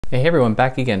Hey everyone,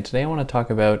 back again. Today I want to talk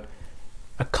about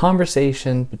a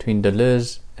conversation between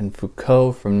Deleuze and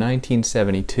Foucault from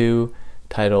 1972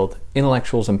 titled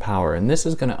Intellectuals and Power. And this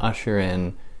is going to usher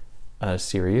in a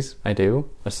series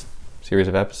series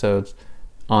of episodes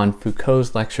on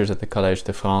Foucault's lectures at the Collège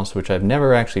de France, which I've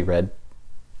never actually read.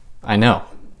 I know,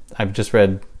 I've just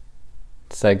read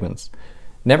segments.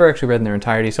 Never actually read in their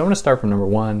entirety, so I'm going to start from number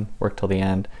 1, work till the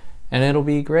end, and it'll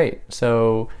be great.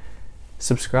 So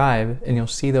subscribe and you'll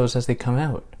see those as they come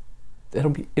out.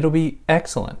 It'll be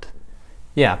excellent.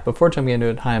 Yeah, before jumping into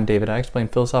it, hi, I'm David. I explain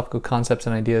philosophical concepts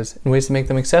and ideas and ways to make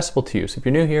them accessible to you. So if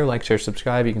you're new here, like, share,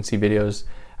 subscribe. You can see videos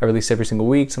I release every single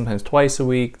week, sometimes twice a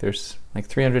week. There's like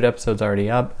 300 episodes already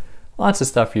up. Lots of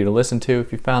stuff for you to listen to.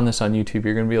 If you found this on YouTube,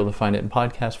 you're going to be able to find it in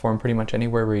podcast form pretty much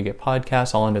anywhere where you get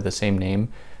podcasts, all under the same name.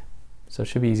 So it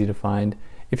should be easy to find.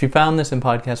 If you found this in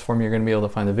podcast form, you're going to be able to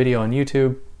find the video on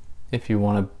YouTube if you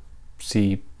want to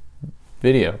see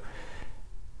video.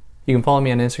 You can follow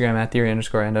me on Instagram at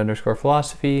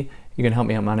theory_and_philosophy. You can help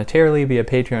me out monetarily via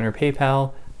Patreon or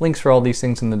PayPal. Links for all these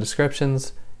things in the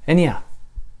descriptions. And yeah,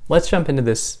 let's jump into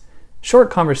this short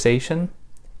conversation,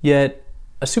 yet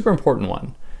a super important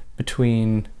one,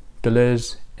 between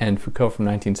Deleuze and Foucault from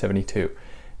 1972.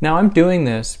 Now I'm doing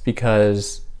this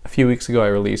because a few weeks ago I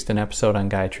released an episode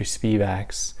on Gayatri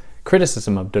Spivak's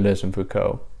criticism of Deleuze and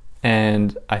Foucault.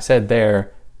 And I said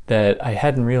there that I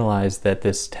hadn't realized that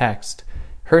this text,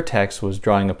 her text, was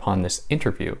drawing upon this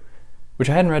interview, which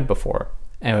I hadn't read before,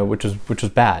 which was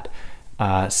bad.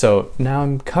 So now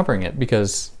I'm covering it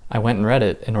because I went and read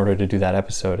it in order to do that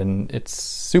episode, and it's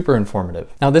super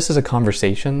informative. Now this is a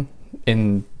conversation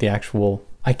in the actual,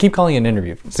 I keep calling it an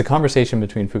interview. It's a conversation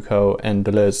between Foucault and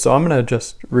Deleuze. So I'm going to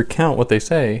just recount what they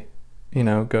say,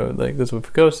 go like this is what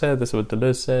Foucault said, this is what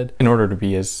Deleuze said, in order to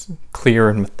be as clear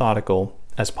and methodical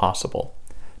as possible.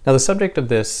 Now the subject of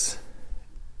this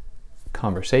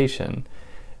conversation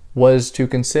was to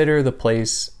consider the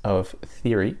place of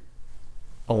theory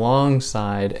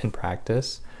alongside and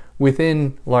practice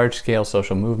within large-scale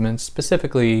social movements,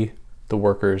 specifically the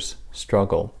workers'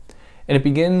 struggle. And it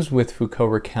begins with Foucault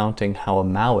recounting how a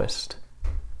Maoist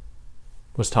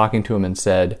was talking to him and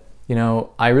said,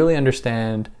 I really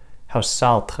understand how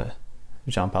Sartre,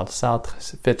 Jean-Paul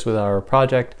Sartre, fits with our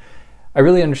project. I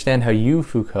really understand how you,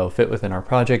 Foucault, fit within our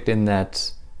project in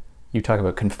that you talk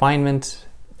about confinement,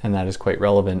 and that is quite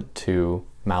relevant to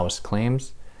Maoist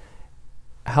claims.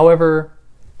 However,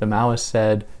 the Maoist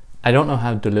said, I don't know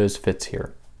how Deleuze fits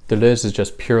here. Deleuze is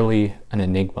just purely an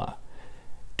enigma.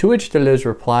 To which Deleuze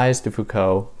replies to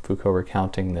Foucault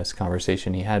recounting this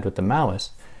conversation he had with the Maoist,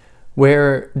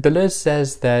 where Deleuze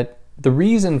says that the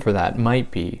reason for that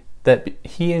might be that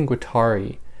he and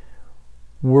Guattari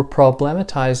were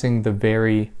problematizing the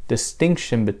very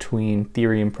distinction between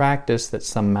theory and practice that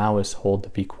some Maoists hold to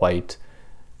be quite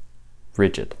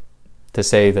rigid. To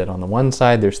say that on the one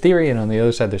side there's theory and on the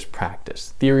other side there's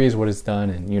practice. Theory is what is done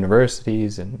in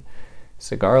universities and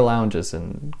cigar lounges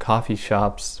and coffee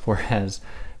shops, whereas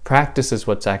practice is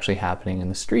what's actually happening in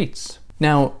the streets.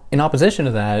 Now, in opposition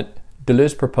to that,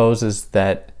 Deleuze proposes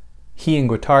that he and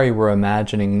Guattari were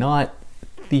imagining not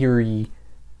theory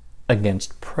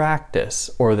against practice,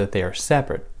 or that they are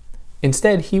separate.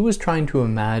 Instead, they were trying to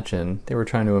imagine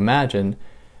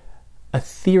a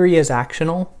theory as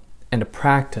actional and a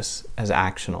practice as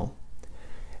actional.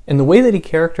 And the way that he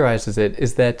characterizes it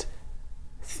is that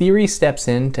theory steps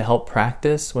in to help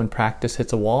practice when practice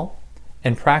hits a wall,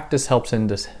 and practice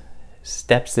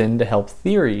steps in to help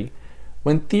theory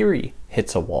when theory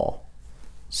hits a wall.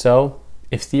 So,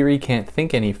 if theory can't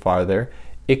think any farther,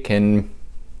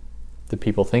 the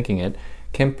people thinking it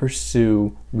can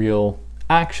pursue real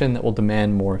action that will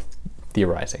demand more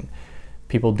theorizing.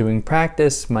 People doing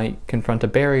practice might confront a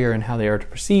barrier in how they are to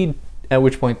proceed, at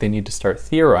which point they need to start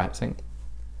theorizing.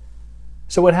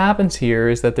 So what happens here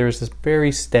is that there's this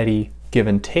very steady give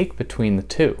and take between the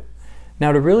two.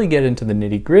 Now, to really get into the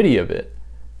nitty-gritty of it,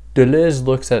 Deleuze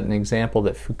looks at an example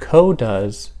that Foucault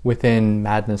does within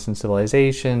Madness and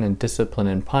Civilization and Discipline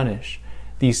and Punish.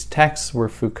 These texts where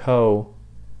Foucault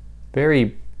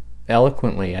very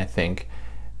eloquently, I think,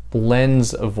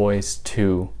 lends a voice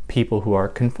to people who are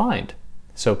confined.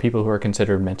 So people who are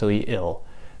considered mentally ill,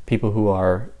 people who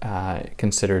are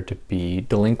considered to be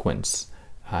delinquents,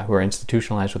 who are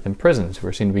institutionalized within prisons, who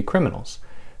are seen to be criminals.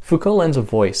 Foucault lends a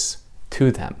voice to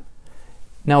them.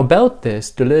 Now about this,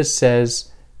 Deleuze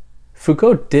says,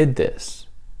 Foucault did this,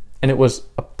 and it was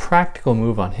a practical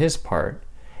move on his part,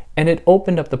 and it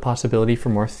opened up the possibility for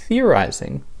more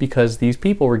theorizing, because these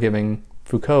people were giving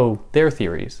Foucault their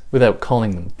theories, without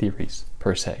calling them theories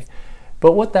per se.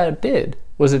 But what that did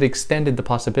was it extended the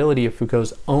possibility of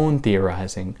Foucault's own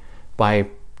theorizing by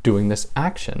doing this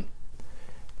action.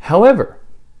 However,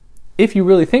 if you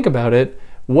really think about it,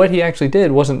 what he actually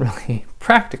did wasn't really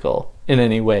practical in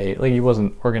any way. Like, he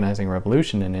wasn't organizing a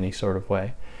revolution in any sort of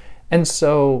way. And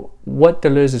so what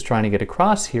Deleuze is trying to get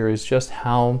across here is just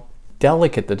how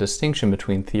delicate the distinction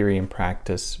between theory and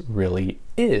practice really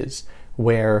is,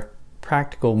 where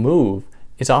practical move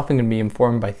is often going to be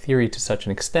informed by theory to such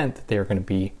an extent that they are going to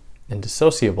be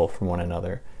indissociable from one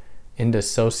another.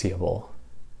 Indissociable.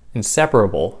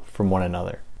 Inseparable from one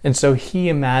another. And so he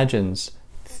imagines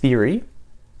theory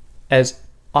as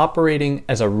operating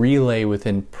as a relay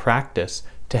within practice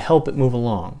to help it move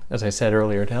along, as I said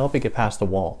earlier, to help it get past the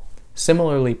wall.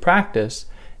 Similarly, practice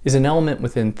is an element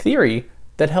within theory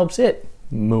that helps it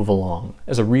move along,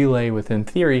 as a relay within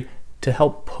theory to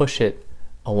help push it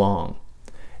along.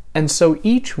 And so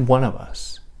each one of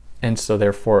us, and so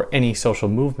therefore any social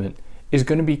movement, is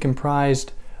going to be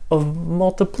comprised of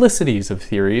multiplicities of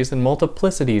theories and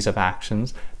multiplicities of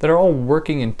actions that are all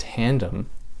working in tandem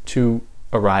to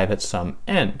arrive at some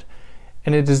end.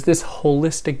 And it is this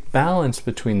holistic balance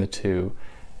between the two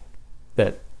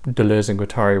that Deleuze and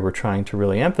Guattari were trying to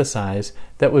really emphasize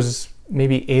that was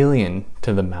maybe alien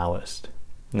to the Maoist.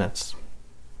 And that's,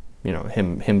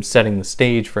 him setting the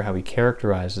stage for how he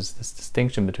characterizes this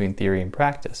distinction between theory and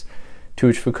practice. To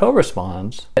which Foucault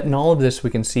responds that in all of this we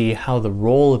can see how the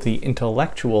role of the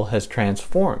intellectual has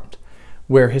transformed,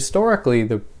 where historically,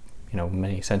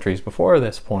 many centuries before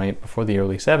this point, before the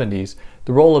early 70s,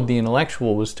 the role of the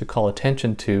intellectual was to call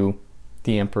attention to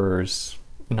the emperor's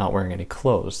not wearing any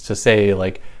clothes, to say,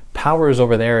 like, power is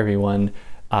over there, everyone.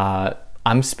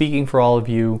 I'm speaking for all of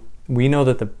you. We know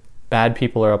that the bad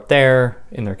people are up there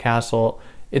in their castle.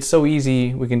 It's so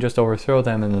easy, we can just overthrow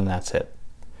them and then that's it.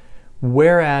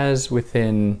 Whereas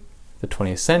within the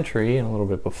 20th century and a little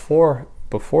bit before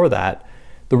that,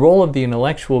 the role of the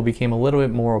intellectual became a little bit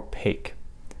more opaque.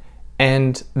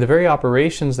 And the very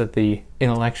operations that the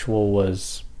intellectual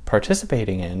was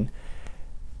participating in,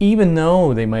 even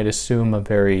though they might assume a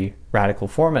very radical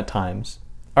form at times,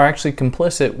 are actually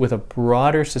complicit with a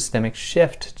broader systemic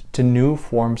shift to new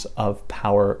forms of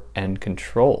power and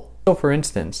control. So for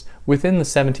instance, within the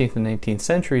 17th and 18th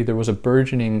century, there was a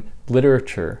burgeoning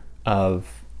literature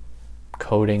of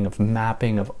coding, of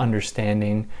mapping, of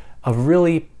understanding, of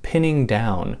really pinning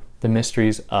down the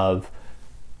mysteries of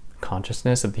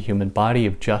consciousness, of the human body,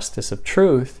 of justice, of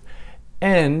truth.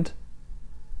 And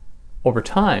over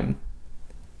time,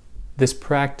 this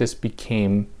practice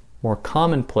became more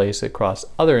commonplace across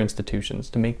other institutions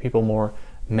to make people more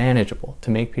manageable,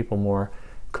 to make people more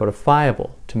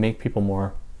codifiable, to make people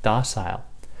more docile.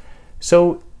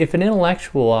 So if an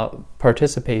intellectual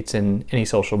participates in any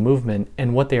social movement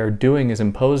and what they are doing is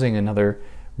imposing another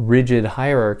rigid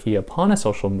hierarchy upon a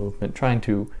social movement, trying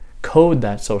to code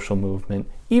that social movement,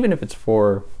 even if it's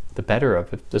for the better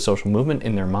of the social movement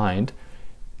in their mind,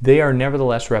 they are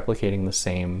nevertheless replicating the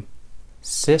same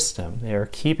system. They are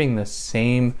keeping the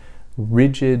same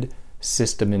rigid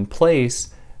system in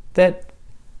place that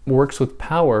works with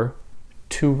power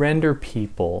to render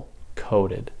people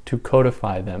coded, to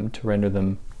codify them, to render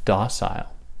them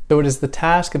docile. So it is the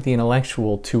task of the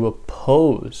intellectual to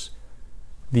oppose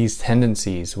these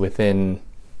tendencies within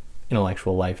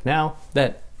intellectual life now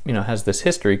that has this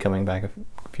history coming back a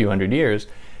few hundred years,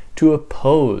 to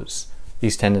oppose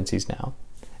these tendencies now.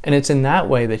 And it's in that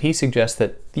way that he suggests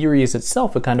that theory is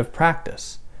itself a kind of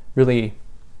practice, really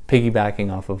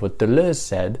piggybacking off of what Deleuze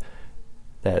said,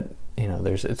 that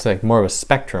it's like more of a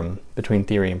spectrum between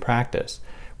theory and practice,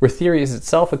 where theory is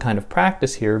itself a kind of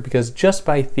practice here, because just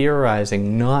by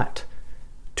theorizing not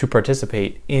to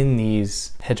participate in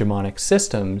these hegemonic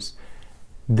systems,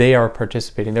 they are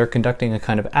participating, they're conducting a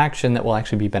kind of action that will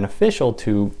actually be beneficial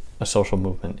to a social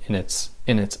movement in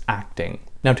its acting.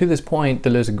 Now, to this point,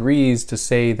 Deleuze agrees to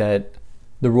say that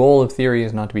the role of theory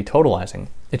is not to be totalizing.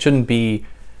 It shouldn't be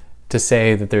to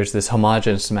say that there's this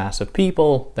homogeneous mass of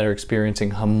people that are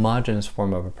experiencing a homogeneous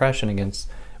form of oppression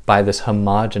by this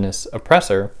homogeneous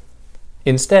oppressor.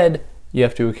 Instead, you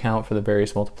have to account for the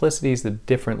various multiplicities, the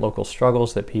different local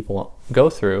struggles that people go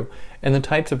through, and the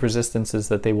types of resistances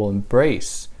that they will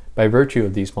embrace by virtue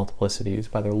of these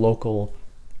multiplicities, by their local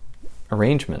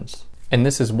arrangements. And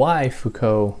this is why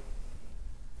Foucault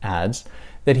adds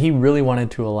that he really wanted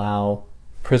to allow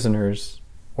prisoners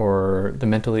or the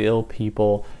mentally ill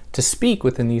people to speak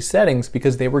within these settings,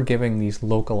 because they were giving these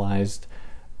localized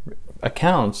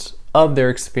accounts of their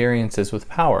experiences with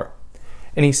power.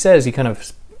 And he says, he kind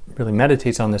of really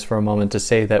meditates on this for a moment to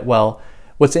say that, well,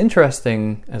 what's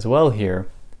interesting as well here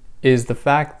is the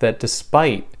fact that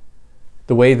despite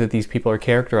the way that these people are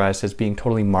characterized as being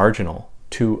totally marginal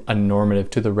to a normative,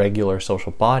 to the regular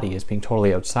social body, as being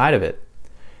totally outside of it,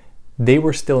 they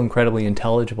were still incredibly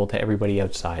intelligible to everybody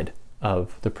outside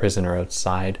of the prison or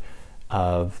outside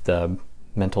of the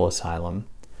mental asylum.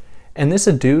 And this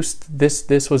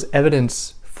was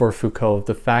evidence for Foucault of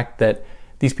the fact that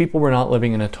these people were not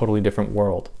living in a totally different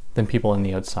world than people on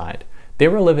the outside. They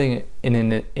were living in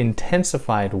an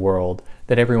intensified world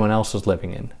that everyone else was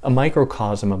living in, a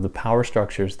microcosm of the power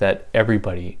structures that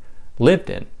everybody lived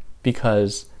in,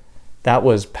 because that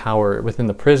was power within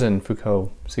the prison.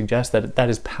 Foucault suggests that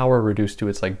is power reduced to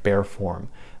its like bare form.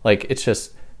 Like, it's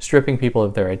just stripping people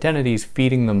of their identities,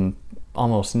 feeding them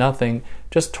almost nothing,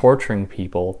 just torturing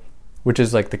people, which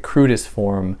is like the crudest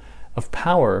form of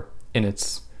power in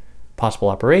its possible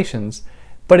operations.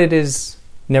 But it is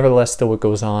nevertheless still what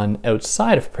goes on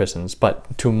outside of prisons,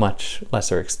 but to a much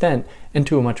lesser extent and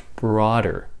to a much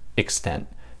broader extent.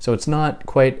 So it's not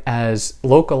quite as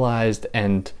localized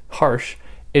and harsh.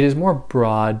 It is more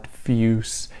broad,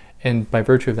 diffuse, and by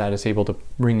virtue of that is able to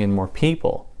bring in more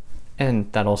people.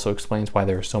 And that also explains why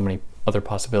there are so many other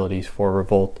possibilities for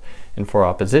revolt and for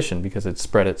opposition, because it's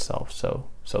spread itself so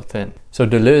thin. So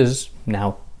Deleuze,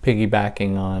 now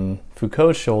piggybacking on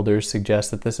Foucault's shoulders,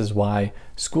 suggests that this is why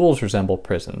schools resemble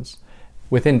prisons.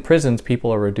 Within prisons,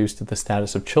 people are reduced to the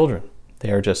status of children.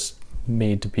 They are just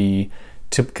made to be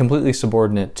completely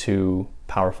subordinate to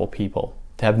powerful people,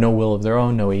 to have no will of their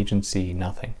own, no agency,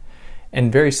 nothing.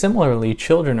 And very similarly,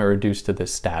 children are reduced to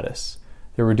this status.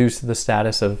 They're reduced to the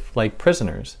status of like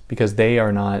prisoners, because they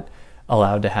are not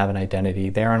allowed to have an identity.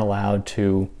 They aren't allowed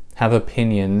to have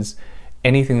opinions.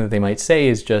 Anything that they might say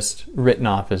is just written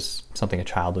off as something a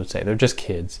child would say. They're just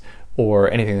kids.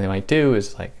 Or anything they might do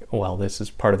is like, well, this is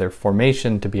part of their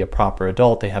formation to be a proper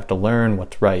adult. They have to learn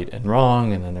what's right and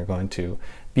wrong, and then they're going to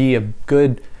be a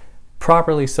good,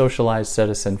 properly socialized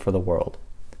citizen for the world.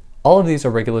 All of these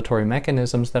are regulatory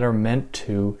mechanisms that are meant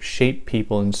to shape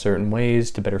people in certain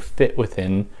ways to better fit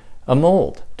within a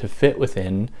mold, to fit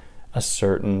within a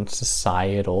certain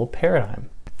societal paradigm.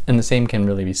 And the same can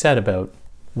really be said about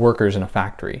workers in a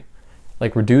factory.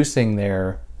 Like, reducing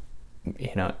their,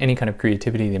 any kind of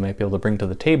creativity they might be able to bring to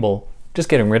the table, just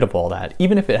getting rid of all that,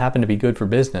 even if it happened to be good for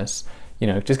business,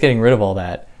 just getting rid of all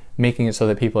that, making it so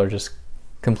that people are just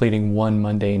completing one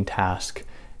mundane task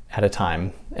at a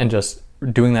time and just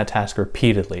doing that task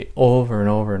repeatedly over and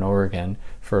over and over again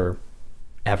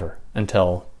forever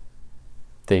until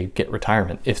they get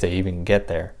retirement, if they even get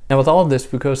there. Now, with all of this,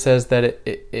 Foucault says that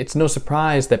it's no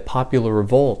surprise that popular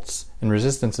revolts and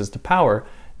resistances to power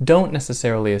don't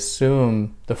necessarily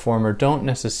assume the former, don't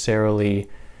necessarily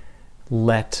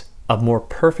let a more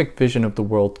perfect vision of the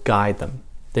world guide them.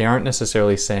 They aren't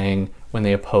necessarily saying, when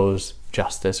they oppose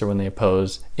justice or when they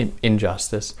oppose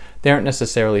injustice, they aren't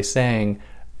necessarily saying,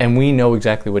 and we know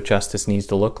exactly what justice needs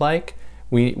to look like,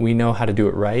 we know how to do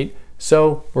it right,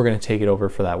 so we're going to take it over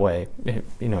for that way,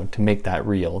 to make that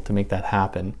real, to make that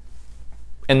happen.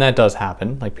 And that does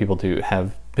happen, like people do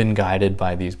have been guided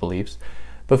by these beliefs.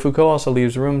 But Foucault also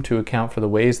leaves room to account for the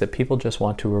ways that people just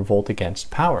want to revolt against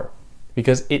power,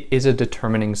 because it is a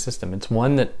determining system. It's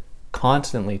one that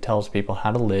constantly tells people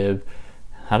how to live,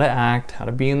 how to act, how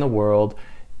to be in the world,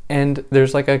 and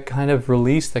there's like a kind of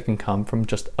release that can come from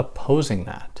just opposing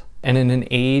that. And in an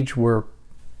age where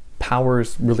power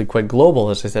is really quite global,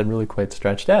 as I said, really quite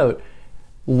stretched out,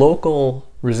 local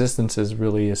resistances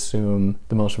really assume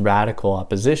the most radical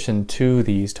opposition to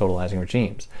these totalizing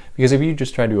regimes. Because if you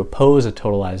just try to oppose a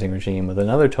totalizing regime with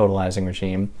another totalizing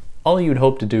regime, all you'd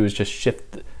hope to do is just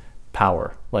shift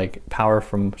power, like power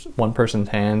from one person's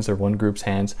hands or one group's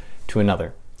hands to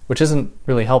another, which isn't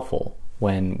really helpful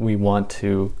when we want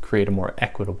to create a more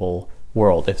equitable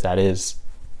world, if that is,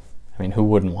 who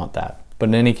wouldn't want that? But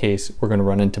in any case, we're going to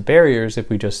run into barriers if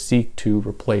we just seek to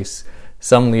replace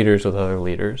some leaders with other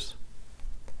leaders.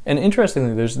 And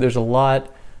interestingly, there's a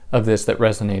lot of this that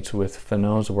resonates with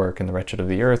Fanon's work in The Wretched of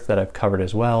the Earth that I've covered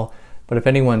as well. But if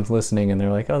anyone's listening and they're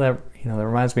like, oh, that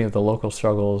reminds me of the local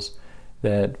struggles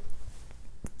that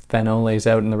Fanon lays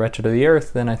out in The Wretched of the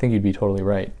Earth, then I think you'd be totally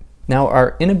right. Now,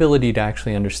 our inability to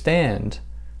actually understand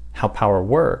how power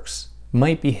works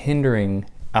might be hindering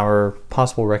our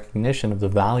possible recognition of the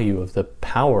value of the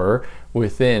power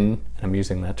within, and I'm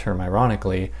using that term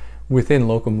ironically, within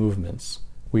local movements.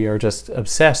 We are just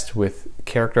obsessed with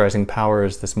characterizing power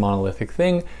as this monolithic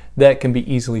thing that can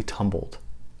be easily tumbled.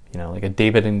 Like a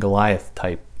David and Goliath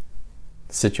type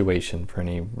situation for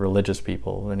any religious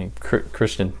people, any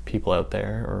Christian people out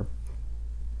there,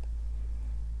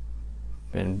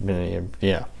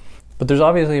 yeah. But there's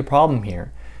obviously a problem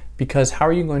here, because how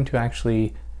are you going to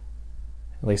actually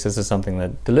at least this is something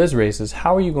that Deleuze raises,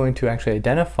 how are you going to actually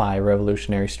identify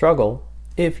revolutionary struggle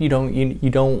if you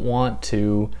don't want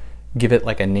to give it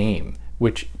like a name,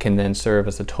 which can then serve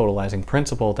as a totalizing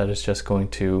principle that is just going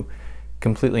to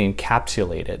completely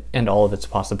encapsulate it and all of its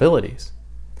possibilities?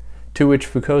 To which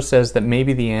Foucault says that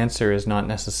maybe the answer is not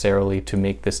necessarily to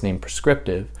make this name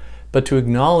prescriptive, but to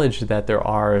acknowledge that there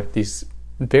are these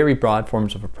very broad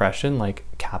forms of oppression, like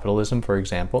capitalism, for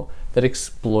example, that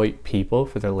exploit people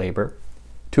for their labor.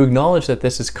 To acknowledge that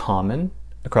this is common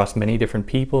across many different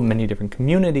people, many different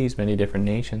communities, many different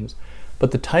nations,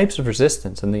 but the types of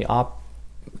resistance and the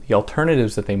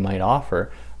alternatives that they might offer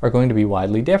are going to be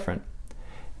widely different.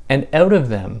 And out of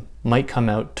them might come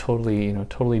out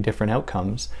totally different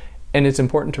outcomes. And it's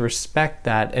important to respect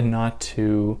that and not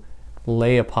to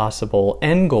lay a possible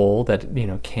end goal that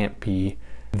can't be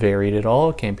varied at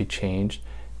all, can't be changed,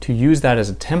 to use that as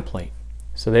a template.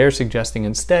 So they're suggesting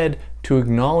instead to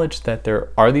acknowledge that there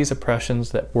are these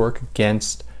oppressions that work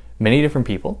against many different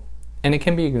people, and it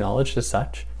can be acknowledged as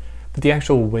such, but the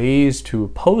actual ways to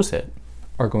oppose it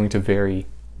are going to vary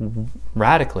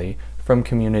radically from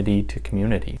community to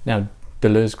community. Now,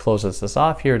 Deleuze closes this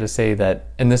off here to say that,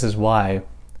 and this is why,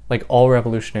 like all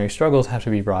revolutionary struggles have to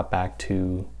be brought back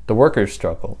to the workers'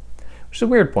 struggle, which is a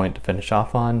weird point to finish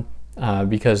off on,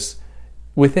 because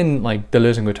within like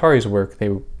Deleuze and Guattari's work, they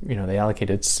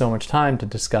allocated so much time to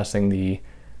discussing the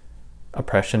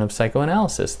oppression of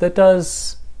psychoanalysis that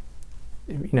does,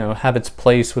 have its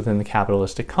place within the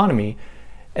capitalist economy.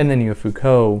 And then you have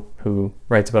Foucault, who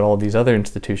writes about all these other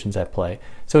institutions at play.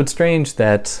 So it's strange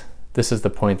that this is the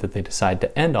point that they decide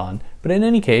to end on. But in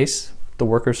any case, the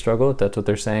workers' struggle, if that's what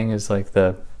they're saying is like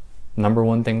the number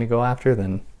one thing to go after,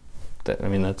 then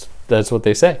that's what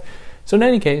they say. So in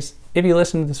any case, if you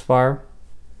listened this far,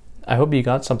 I hope you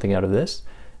got something out of this.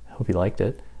 I hope you liked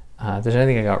it. If there's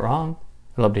anything I got wrong,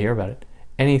 I'd love to hear about it.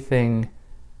 Anything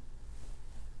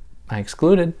I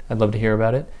excluded, I'd love to hear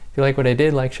about it. If you like what I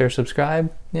did, like, share,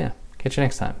 subscribe. Yeah, catch you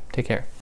next time. Take care.